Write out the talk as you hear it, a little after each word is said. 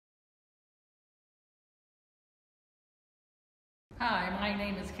Hi, my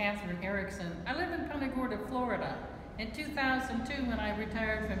name is Kathryn Erickson. I live in Punta Gorda, Florida. In 2002, when I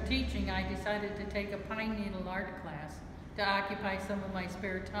retired from teaching, I decided to take a pine needle art class to occupy some of my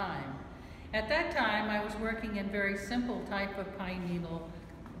spare time. At that time, I was working in very simple type of pine needle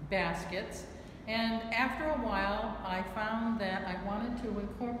baskets, and after a while, I found that I wanted to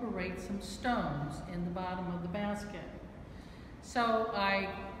incorporate some stones in the bottom of the basket. So I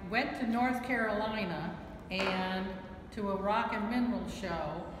went to North Carolina and to a rock and mineral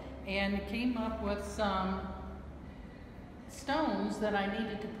show and came up with some stones that I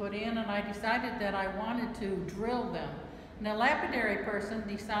needed to put in, and I decided that I wanted to drill them. And a lapidary person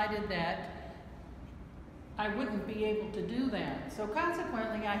decided that I wouldn't be able to do that. So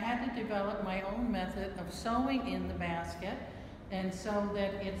consequently, I had to develop my own method of sewing in the basket, and so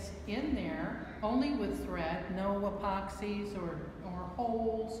that it's in there only with thread, no epoxies or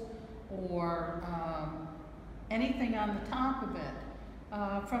holes or anything on the top of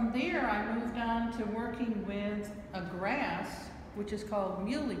it. From there, I moved on to working with a grass, which is called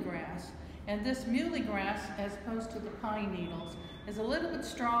muley grass. And this muley grass, as opposed to the pine needles, is a little bit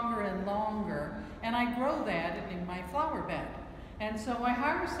stronger and longer, and I grow that in my flower bed. And so I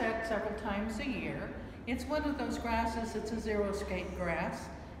harvest that several times a year. It's one of those grasses, it's a xeriscape grass.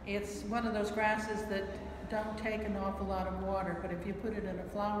 It's one of those grasses that don't take an awful lot of water, but if you put it in a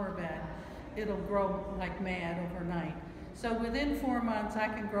flower bed, it'll grow like mad overnight. So within 4 months, I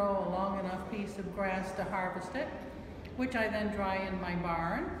can grow a long enough piece of grass to harvest it, which I then dry in my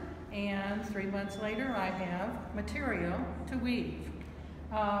barn. And 3 months later, I have material to weave.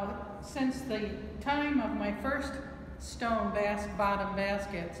 Since the time of my first stone bottom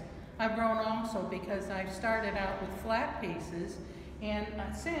baskets, I've grown also because I've started out with flat pieces, and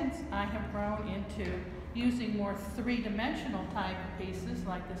since I have grown into using more three-dimensional type of pieces,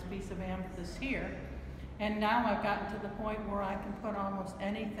 like this piece of amethyst here. And now I've gotten to the point where I can put almost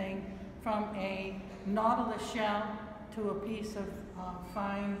anything from a nautilus shell to a piece of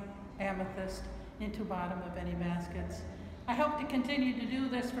fine amethyst into bottom of any baskets. I hope to continue to do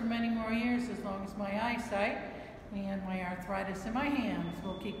this for many more years, as long as my eyesight and my arthritis in my hands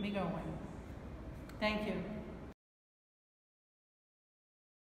will keep me going. Thank you.